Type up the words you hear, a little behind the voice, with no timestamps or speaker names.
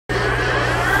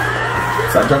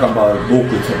It's a Dragon Ball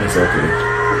Goku technique, okay.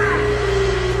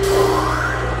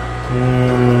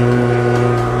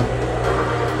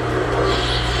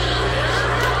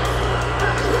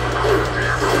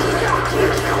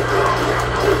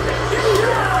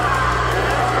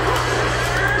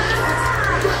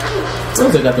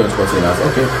 Sounds like that turns for saying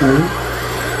okay, cool.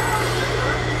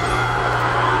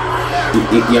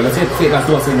 You're gonna say that's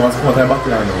what saying once more time back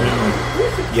there, no?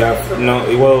 Yeah, no,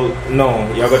 well,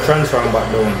 no, you're gonna transfer him back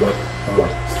down, but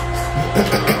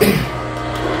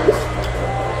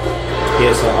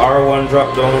yeah, so R1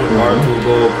 drop down, R2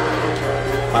 go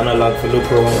analog for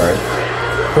loop around. Right.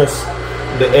 Press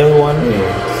the L1,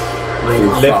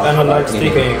 left analog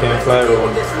stick, and you can fly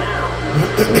around.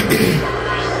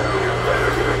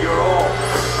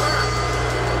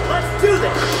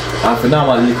 And for now,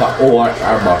 I'll look at OR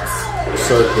box.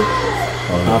 Circle.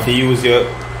 And if you use your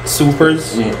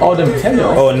supers. Oh, them tell you.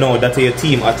 Oh no, that's your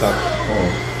team attack.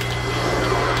 Oh.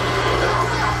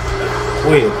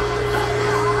 Wait.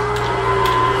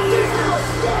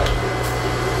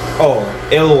 Oh,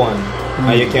 L1.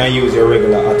 And you can use your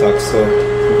regular attack, so.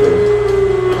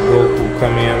 Goku,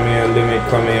 come here, me, limit,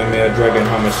 come here, me, dragon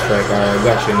hammer strike. Alright,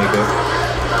 got you, nigga.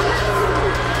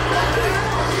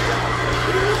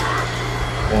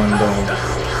 One down.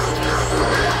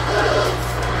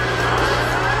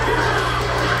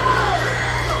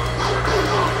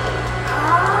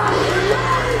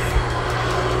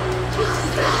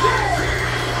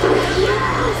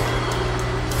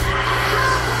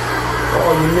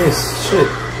 Oh, you missed. Shit.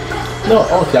 No,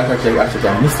 okay, actually, I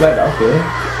missed like that, okay.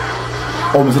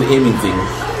 Oh, it's an aiming thing.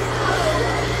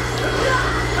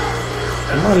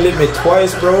 I'm gonna lit me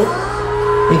twice, bro.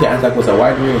 He can attack with a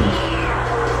wide range.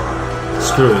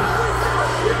 Screw it.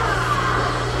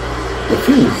 The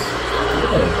fuse.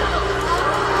 Yeah.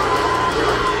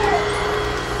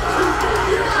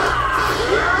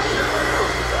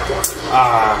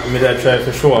 Ah, I made that try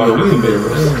for sure. Yeah, we can beat it.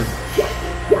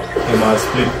 You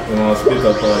must split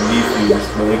up on these fuse.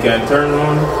 But you can turn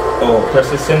on. Oh, press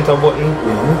the center button.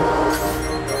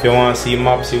 If you want to see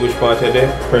map, see which part you're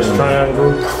there, press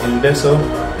triangle in this up,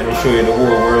 and it show you the whole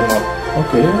world map.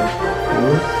 Okay.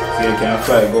 So you can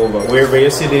fly go over. Wherever you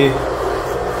see the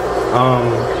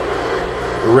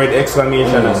red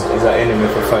exclamation is an enemy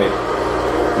for fight.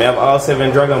 We have all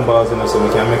 7 Dragon Balls in us, so we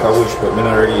can make a wish, but we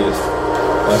not ready yet.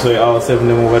 That's why all 7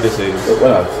 of them over this is.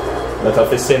 What? That have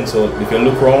to send, so if you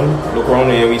look around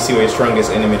here, we see where the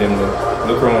strongest enemy them there.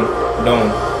 Look around,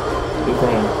 down, look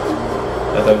around.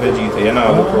 That's a Vegeta, you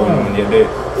know, look around when you're dead.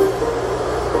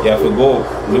 You have to go,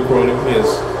 look around the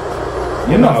place.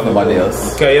 You know nobody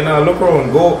else. Okay, you know, look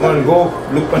around, go, man, go,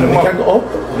 look on the map. Can go up?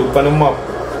 Look on the map.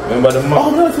 Remember the map? Oh,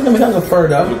 no, I think we can go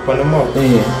further. Look on the map.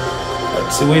 Yeah.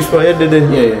 See which fire you did it?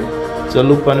 Yeah. So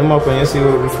look on the map and you see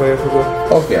which fire you go.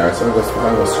 Okay, alright, so I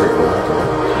go straight there. Okay.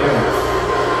 Yeah.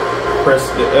 Press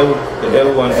the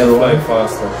L1 to fly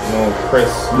faster. No, press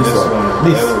this one.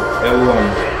 This. L1.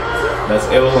 That's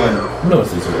L1. No,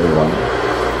 it's L1.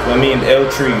 I mean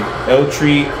L3,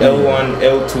 L1,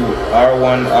 L2,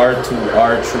 R1, R2,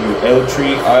 R3, L3,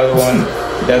 R1.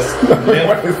 That's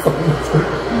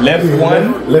left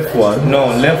one. Left one. No,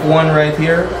 left one right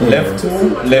here. Left 2,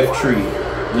 left 3.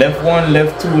 Left 1,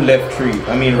 left 2, left 3.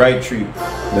 I mean right 3.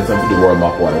 Let's do the world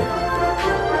map one.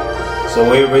 So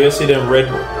wherever you see them red,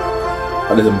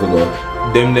 how does them go?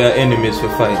 them they are enemies for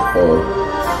fight. Oh.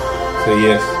 So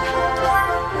yes.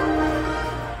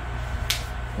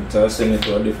 So I'll send it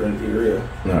to a different area.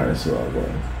 Alright, let's see how I'm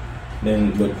going.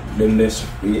 Then this,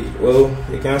 well,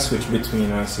 you can switch between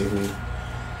and see who.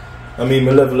 I mean,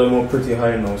 my level are pretty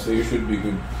high now, so you should be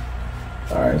good.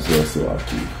 Alright, so let's see what I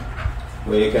keep.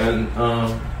 Well,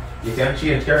 you can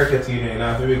change character to you, and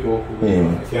after we go cool.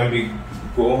 It can be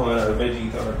Gohan or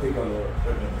Vegeta or Piccolo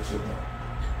or something.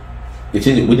 You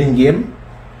change it within game?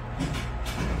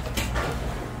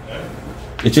 Yeah.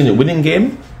 You change it within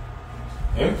game?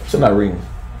 Yeah. So not ring.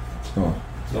 Oh.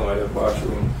 No, I have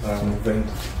bathroom vent.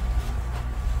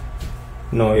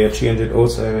 No, you change it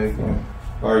outside.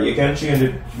 Or you can change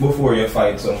it before you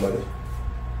fight somebody.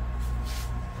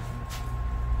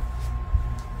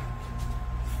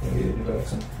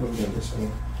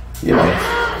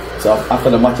 Yeah. So after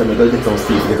the match, I'm going to get some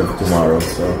sleep later for tomorrow.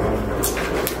 So.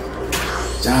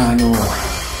 Jano.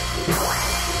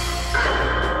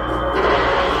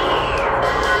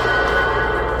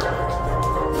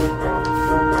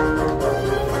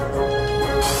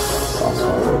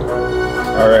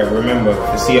 Alright, remember,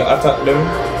 you see you attack them,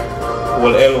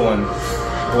 hold L1.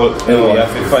 Hold L1. No, you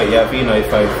have to fight, you have to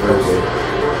fight first.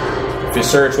 If you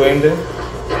search where him there,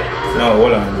 no,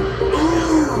 hold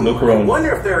on. Look around. I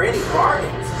wonder if there are any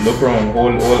bargains. Look around,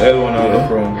 hold L1 and look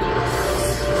around.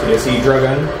 So you see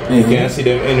dragon, you can't see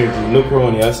them energy. Look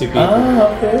around, you see people.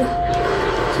 Ah, okay.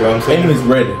 See what I'm saying? Enemy's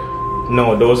red.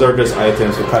 No, those are just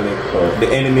items you collect. Oh. The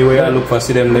enemy where I look for,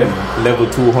 see them there, level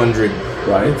 200.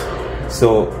 Right.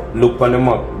 So look on the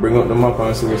map, bring up the map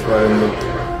and see which part them look.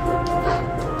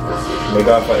 We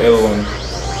got for L1.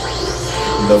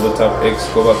 Double tap X,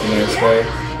 go back in the sky.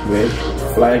 Wait.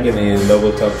 Fly again is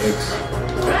Double tap X.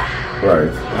 right.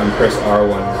 And press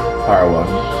R1. R1.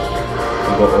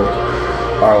 And go up.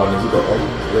 R1 is you go up.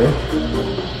 Wait.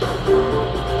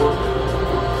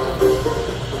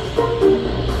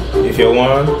 If you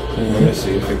want, let's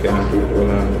see if you can do it. Hold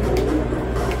on.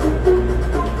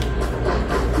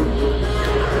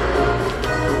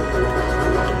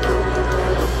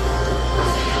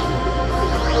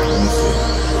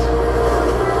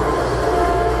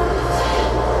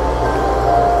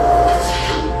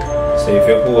 So if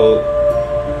you hold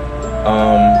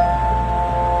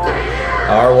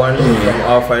R1 from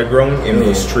off high ground, it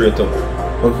moves straight up.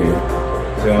 Okay.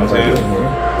 See what I'm saying?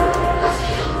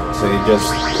 So you just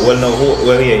you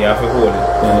have to hold it.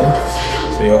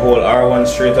 So you hold R1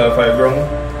 straight off high ground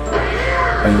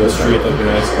and go straight up in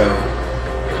the sky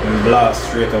and blast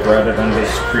straight up rather than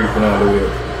just creeping all the way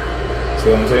up. See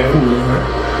what I'm saying?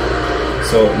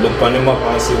 So look on the map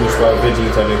and see which part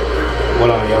Vegeta is.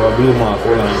 Hold on, you have a blue mark,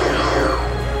 hold on.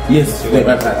 Yes, I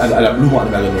blue mark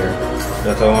in here.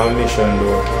 That's our mission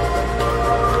though.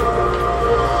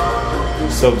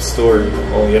 Sub-story.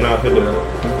 Oh, you're not hitting it.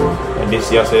 And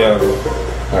this, yes, I have.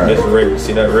 Right. This red,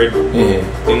 see that red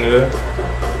thing there?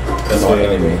 That's what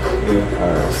enemy. Yeah.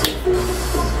 Alright.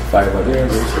 5 over there,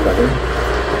 there's 5 there.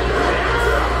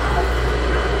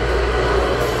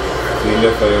 So you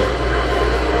look for it.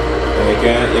 And you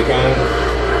can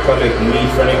collect meat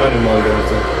from the animal there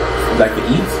too. Like to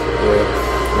eat? Yeah.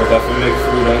 But have to make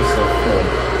food and stuff.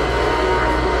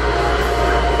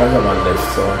 That's a man left,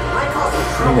 so I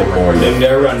need more. Then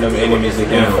there are random enemies they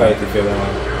can fight if you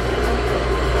want.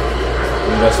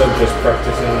 And that's up just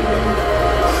practicing.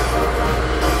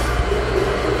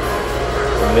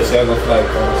 Unless you have a fly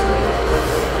past.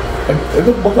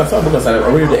 Look, because I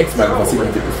already the X-Man for seeing it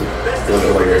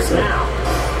over here, so.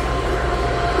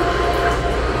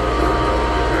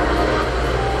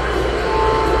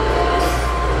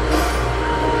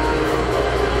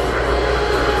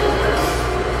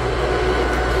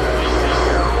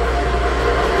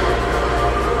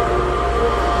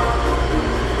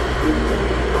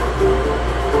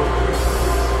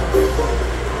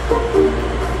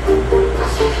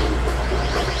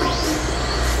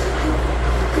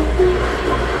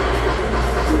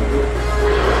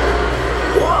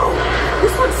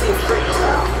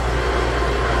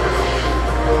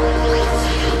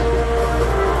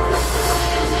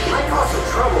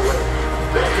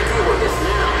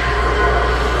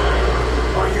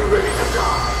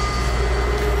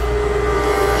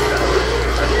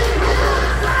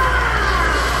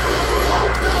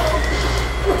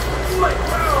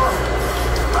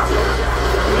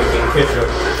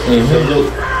 Look,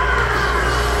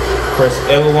 press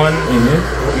L1.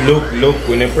 Look,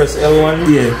 when you press L1,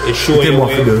 it shows you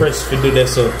where you press to do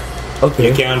this. So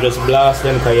you can't just blast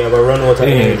them because you have a run out of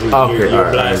energy.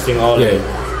 You're blasting all of them.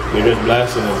 You're just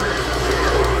blasting them.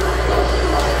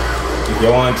 If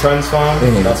you want to transform,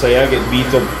 that's why you get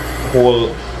beat up. Whole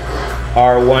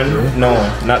R1, no,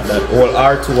 not that. Whole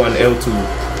R2 and L2.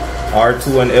 R2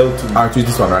 and L2. R2 is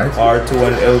this one, right? R2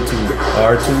 and L2.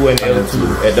 R2 and L2.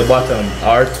 At the bottom.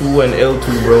 R2 and L2,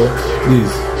 bro.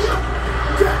 Please.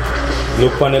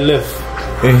 Look on the left.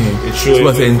 It shows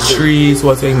what's in trees,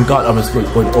 what's in God. I'm just going,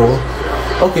 oh.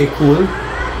 Okay, cool.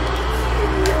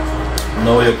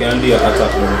 No, you can do an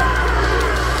attack, bro.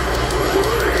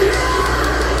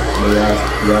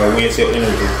 You are waste your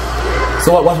energy.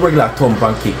 So what's regular thump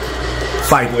and kick?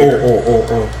 Fight.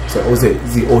 Oh. So was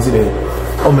it there?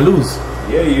 Oh, me lose.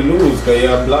 Yeah, you lose because you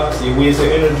have blast. You waste your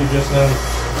energy just now.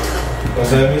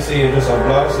 Because let me say you just a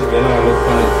blast, if you don't look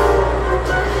on it.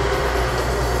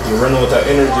 You run out of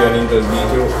energy and into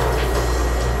detail.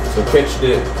 So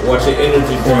watch your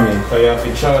energy drain. Because you have to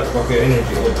charge back your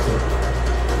energy up too.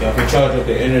 You have to charge up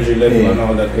the energy level and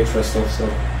all that extra stuff. So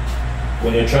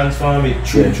when you transform it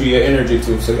through your energy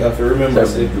too. So you have to remember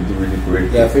that's really great.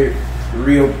 You have to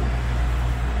re-up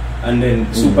and then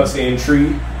Super Saiyan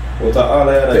 3. But all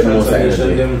of that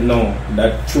transformation,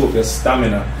 that choke your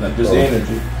stamina, not just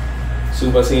energy.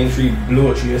 Super Saiyan 3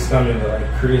 blow through your stamina like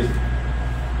crazy.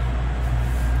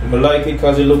 I like it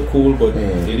because it look cool, but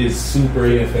it is super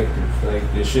ineffective. Like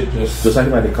the shit just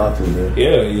like the cartoon,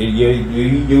 yeah,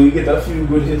 you get a few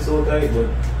good hits all night, but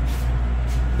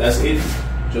that's it.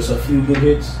 Just a few good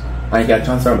hits. And you can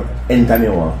transform anytime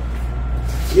you want.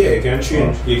 Yeah, you can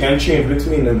change. You can change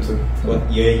between them too.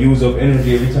 But you use up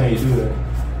energy every time you do that.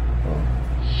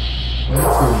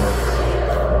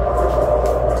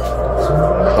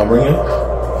 I'm bringing.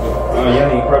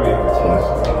 Yeah, you probably have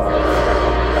to.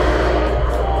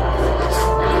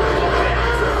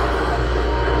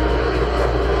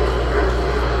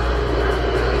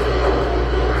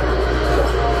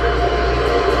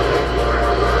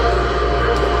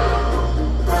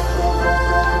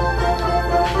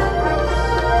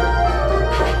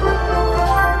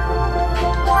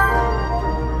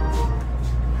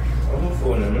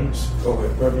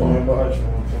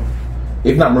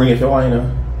 If not, bring it if you want, you know.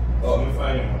 Oh, I'm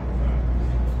fine.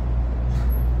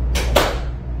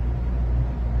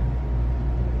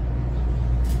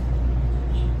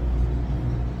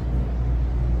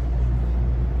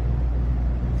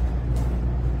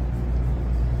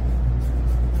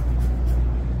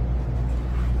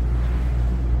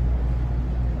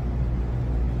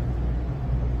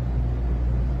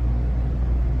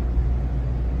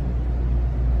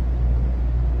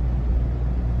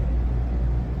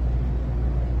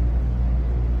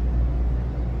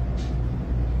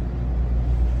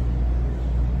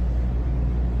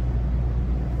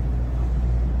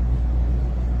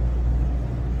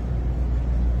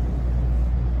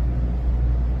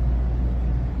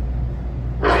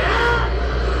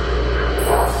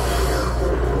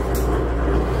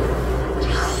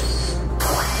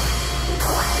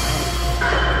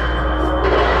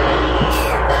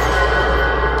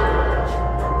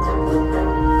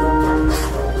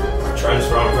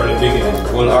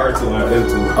 Well, R2 and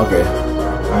L2. Okay.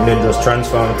 And then just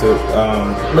transform to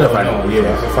final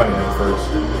first.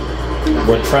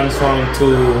 But transform to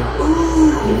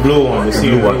the blue one, the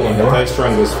blue one, the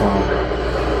strongest form.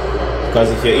 Because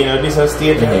if you're in a this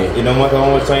state, it don't matter how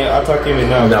much time you attack him,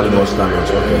 now not the most damage.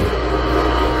 Okay.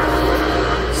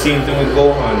 Same thing with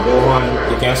Gohan. Gohan,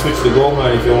 you can switch to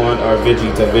Gohan if you want, or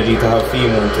Vegeta. Vegeta have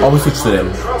female too. Always switch to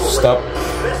them. Stop.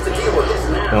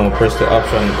 No, press the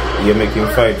option. You make him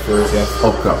fight first. Yeah.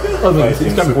 Oh crap! Oh, it's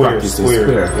gonna be practice.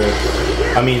 Square.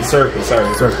 Yeah. I mean circle.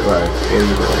 Sorry. Circle. Right. There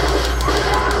you go.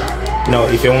 Now,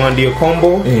 if you want to do a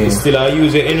combo, you still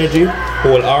use your energy.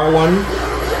 Hold R1.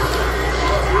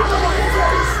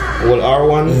 Hold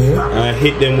R1 and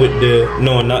hit them with the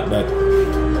not that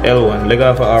L1. Leg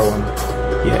off of R1.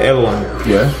 Yeah, L1.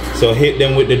 Yeah. So hit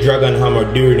them with the dragon hammer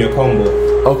during your combo.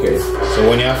 Okay. So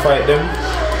when you fight them,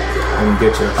 and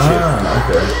get your shit.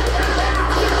 Okay.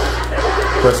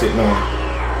 Press it now.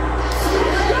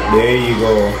 There you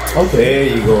go. Okay. There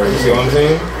you go. You see what I'm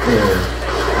saying?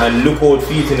 Yeah. And look out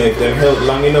feet in it. If them held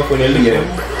long enough when you lick them,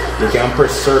 you can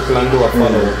press circle and do a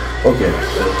follow. Okay.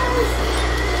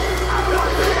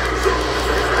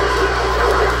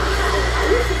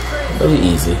 Very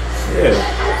easy. Yeah.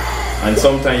 And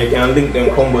sometimes you can link them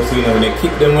combos so when you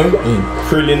kick them on,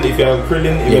 Krillin, if you have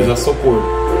Krillin, it is a support.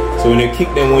 So when you kick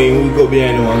them away, you go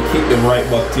behind them and kick them right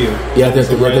back to you. Yeah, that's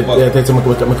to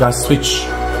make a switch.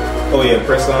 Oh yeah,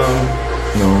 press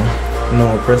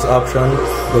No, press option,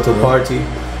 go to party.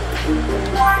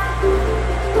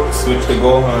 Switch to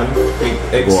Gohan, click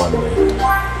X. Go on, man.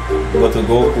 Go to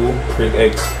Goku, click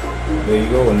X. There you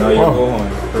go, and now you Gohan.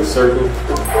 Press circle.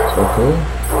 Circle.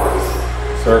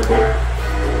 Circle.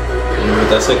 Give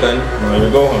it a second, now you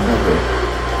Gohan. Okay.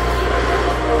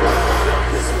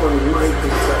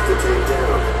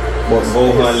 But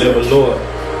Gohan level lower.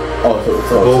 Oh,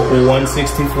 so Goku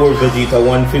 164, Vegeta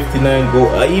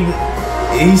 159.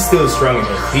 He's still strong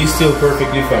enough. He's still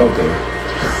perfectly fine. Okay.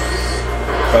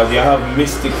 Because you have a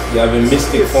mystic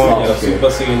form, you have Super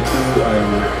Saiyan 2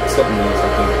 and something else, I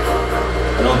think.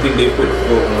 I don't think they put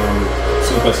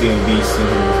Super Saiyan Beast in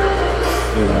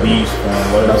the Beast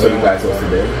form. That's what you guys are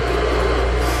today.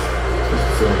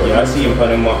 Yeah, I see him on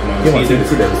the map, man. See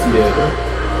that.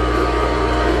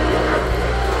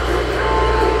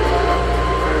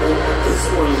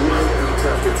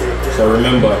 So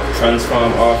remember,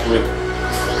 transform off Rick.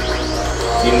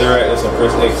 In the right, so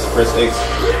press X,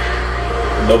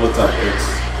 double tap X,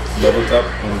 double tap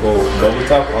and go, double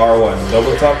tap R1,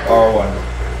 double tap R1.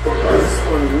 This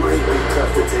one might be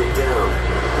tough to take down.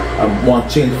 I want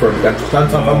to change from that to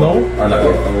transform now? Or not? I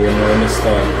will know when it's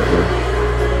start.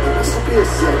 This will be a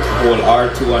set. Hold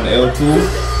R2 and L2,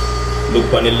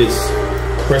 look on the list.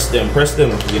 Press them.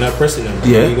 You're not pressing them.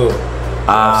 Yeah. There you go.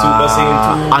 Super Saiyan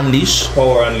 2. Unleash.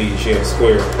 Power unleash, yeah,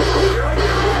 square.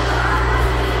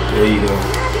 There you go.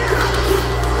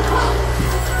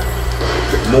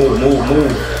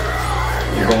 Move.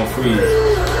 You're gonna freeze.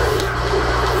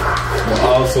 But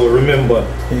also remember,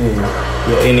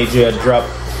 your energy had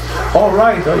dropped.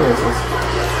 Alright,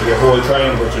 Your whole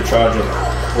triangle to charge it.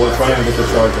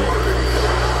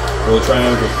 Hold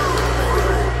triangle.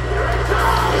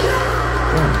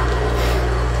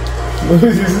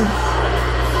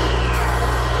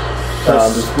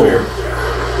 The square.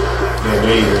 Yeah,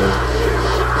 there you go.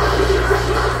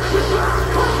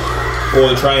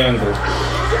 Hold triangle.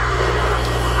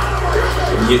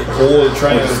 Get hold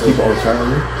triangle. Just keep on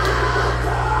triangle.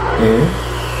 Yeah.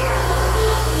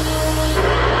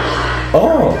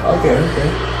 Oh, okay.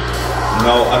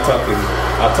 Now attack him.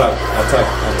 Attack.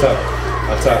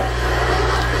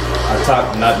 Attack,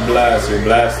 not blast. You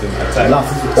blast him. Attack.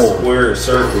 Square,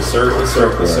 circle.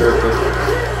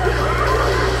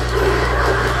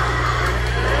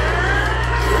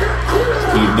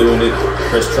 Keep doing it.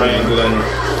 Press triangle and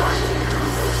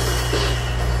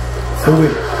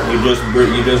you just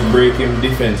break him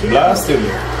defense. Blast him.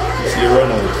 You see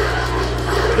run out.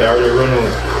 They already run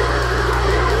out.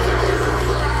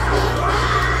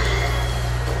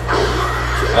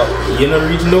 You not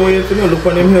reach nowhere yet, you know? Look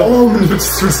on him here. Oh,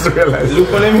 just realized.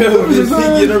 Look on him here. You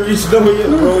not reach nowhere yet,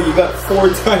 bro. You got 4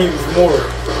 times more.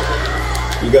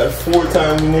 You got 4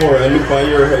 times more, and look on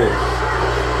your head.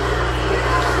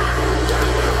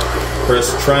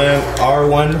 Press triangle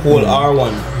R1, hold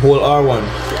R1, hold R1.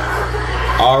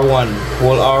 R1,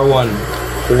 hold R1.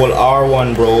 Hold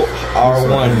R1, bro.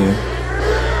 R1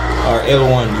 or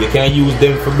L1. You can't use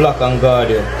them for block and guard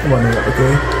here.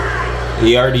 Okay.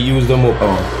 You already used them up.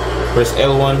 Oh. Press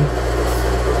L1.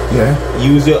 Yeah.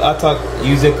 Use your attack.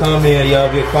 Use your command. You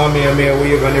have your command where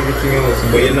you got everything else.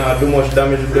 But you not do much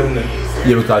damage with them then.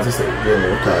 Yeah, because it's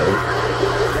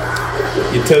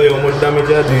You tell you how much damage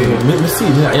you are doing. Let me see.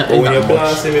 When you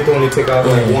blast him, it only take off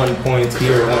like 1 point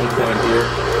here, 1 point here.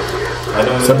 I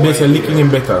don't know. So basically licking him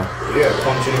better. Yeah,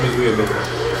 punching him is way better.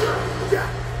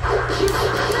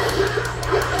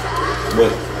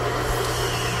 But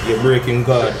you're breaking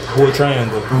guard. Hold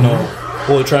triangle. No.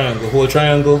 Hold triangle. Hold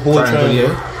triangle. Hold triangle.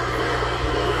 Yeah.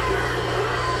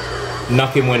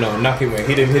 Knock him away now. Knock him away.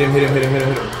 Hit him.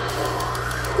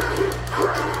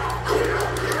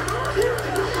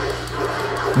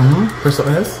 Press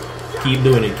something else. Keep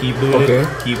doing it. Keep doing it.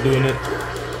 Keep doing it.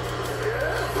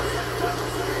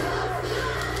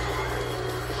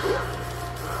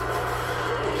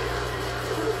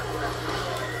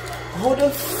 How the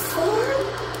fuck?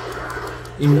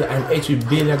 And HP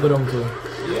barely go down to.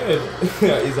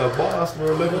 Yeah, he's a boss,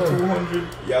 bro. Level 200.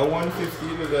 Yeah,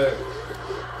 150 to that.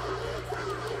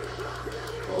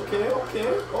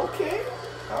 Okay.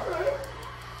 Alright.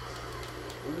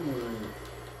 Ooh.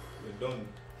 You're done.